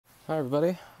Hi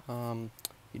everybody.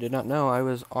 You did not know I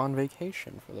was on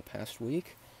vacation for the past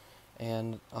week,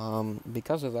 and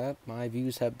because of that, my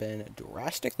views have been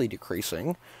drastically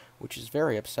decreasing, which is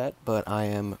very upset, but I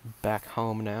am back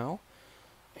home now,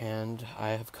 and I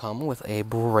have come with a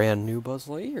brand new Buzz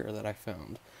Lightyear that I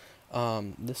found.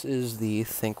 This is the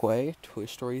Thinkway Toy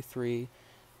Story 3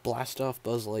 Blast-Off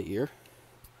Buzz Lightyear.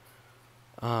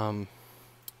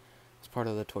 It's part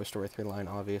of the Toy Story 3 line,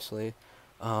 obviously.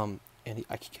 And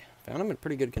I found him in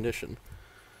pretty good condition.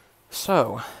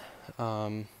 So,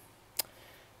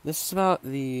 this is about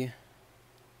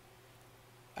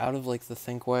out of like the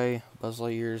Thinkway Buzz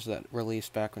Lightyears that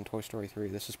released back in Toy Story 3,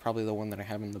 this is probably the one that I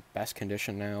have in the best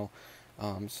condition now,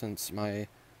 since my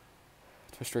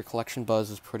Toy Story collection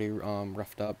Buzz is pretty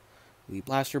roughed up. The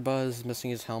Blaster Buzz is missing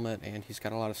his helmet, and he's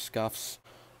got a lot of scuffs.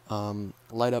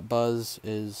 Light Up Buzz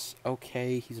is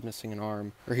okay. He's missing an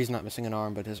arm. Or he's not missing an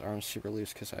arm, but his arm's super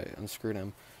loose because I unscrewed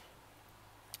him.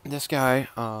 This guy,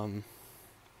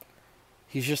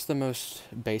 he's just the most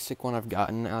basic one I've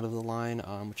gotten out of the line,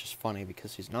 which is funny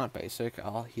because he's not basic.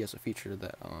 He has a feature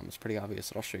that is pretty obvious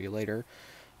that I'll show you later.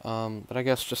 But I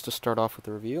guess just to start off with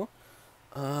the review,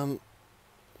 of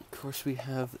course we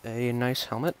have a nice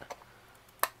helmet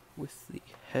with the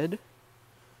head.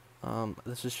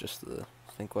 This is just the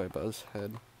Thinkway Buzz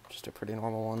head, just a pretty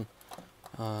normal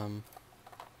one.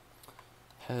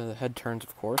 Head turns,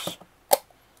 of course.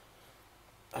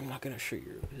 I'm not going to show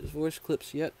you his voice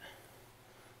clips yet.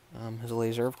 His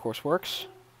laser, of course, works.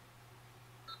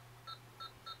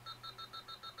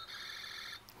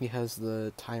 He has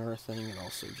the timer thing and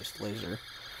also just laser.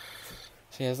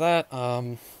 So he has that.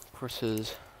 Of course,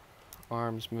 his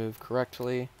arms move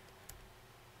correctly.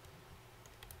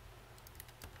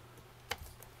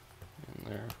 And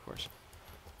there, of course.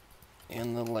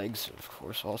 And the legs, of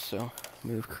course, also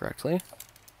move correctly.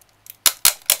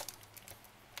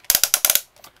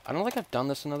 I don't think I've done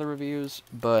this in other reviews,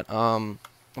 but I'm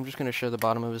just going to show the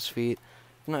bottom of his feet.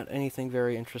 Not anything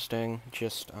very interesting,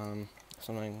 just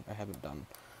something I haven't done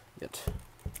yet.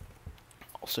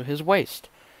 Also, his waist.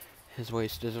 His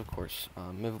waist is, of course,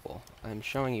 movable. I'm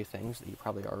showing you things that you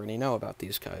probably already know about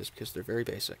these guys, because they're very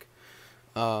basic.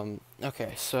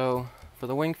 Okay, so for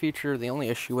the wing feature, the only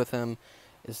issue with him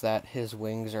is that his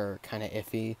wings are kind of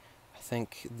iffy. I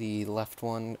think the left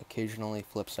one occasionally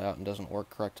flips out and doesn't work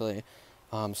correctly.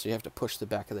 So you have to push the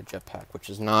back of the jetpack, which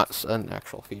is not an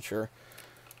actual feature.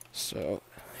 So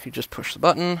if you just push the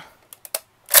button,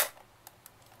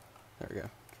 there we go,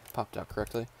 popped out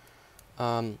correctly.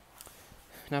 Now,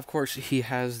 of course, he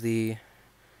has the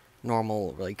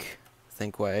normal, like,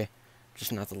 Thinkway,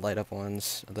 just not the light-up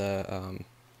ones, the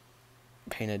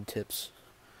painted tips.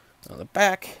 On the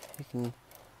back, you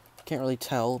can't really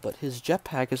tell, but his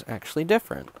jetpack is actually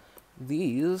different.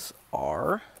 These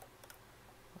are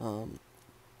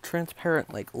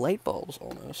transparent, like, light bulbs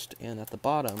almost, and at the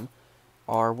bottom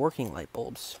are working light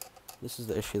bulbs. This is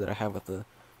the issue that I have with the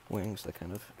wings that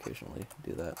kind of occasionally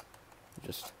do that.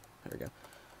 Just, there we go.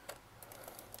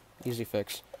 Easy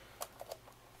fix.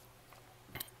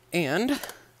 And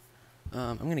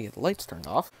I'm going to get the lights turned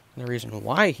off. And the reason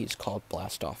why he's called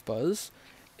Blast Off Buzz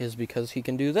is because he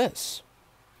can do this.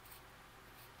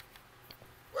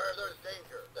 Where there's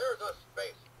danger, there's a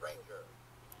space ranger.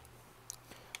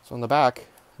 So on the back,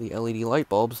 the LED light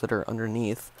bulbs that are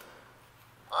underneath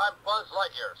I'm Buzz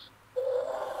Lightyear.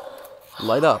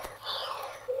 light up.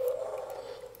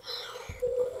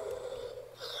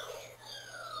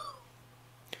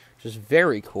 Which is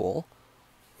very cool.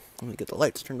 Let me get the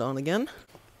lights turned on again.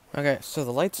 Okay, so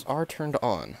the lights are turned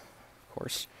on, of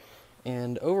course.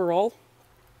 And overall,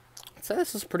 I'd say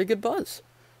this is a pretty good Buzz.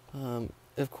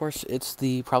 Of course, it's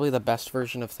probably the best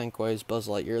version of Thinkway's Buzz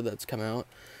Lightyear that's come out.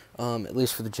 At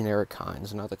least for the generic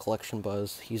kinds, not the collection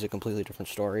Buzz. He's a completely different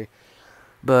story.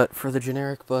 But for the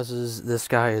generic Buzzes, this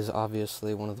guy is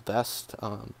obviously one of the best.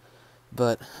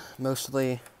 But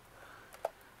mostly,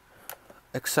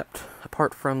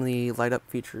 apart from the light-up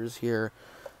features here,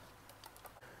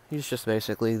 he's just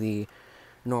basically the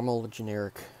normal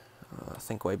generic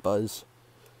Thinkway Buzz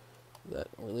that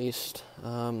released,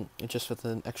 just with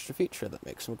an extra feature that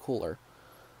makes him cooler.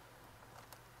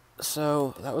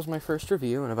 So, that was my first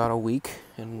review in about a week,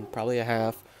 and probably a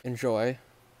half. Enjoy,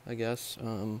 I guess.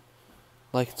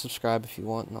 Like and subscribe if you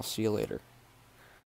want, and I'll see you later.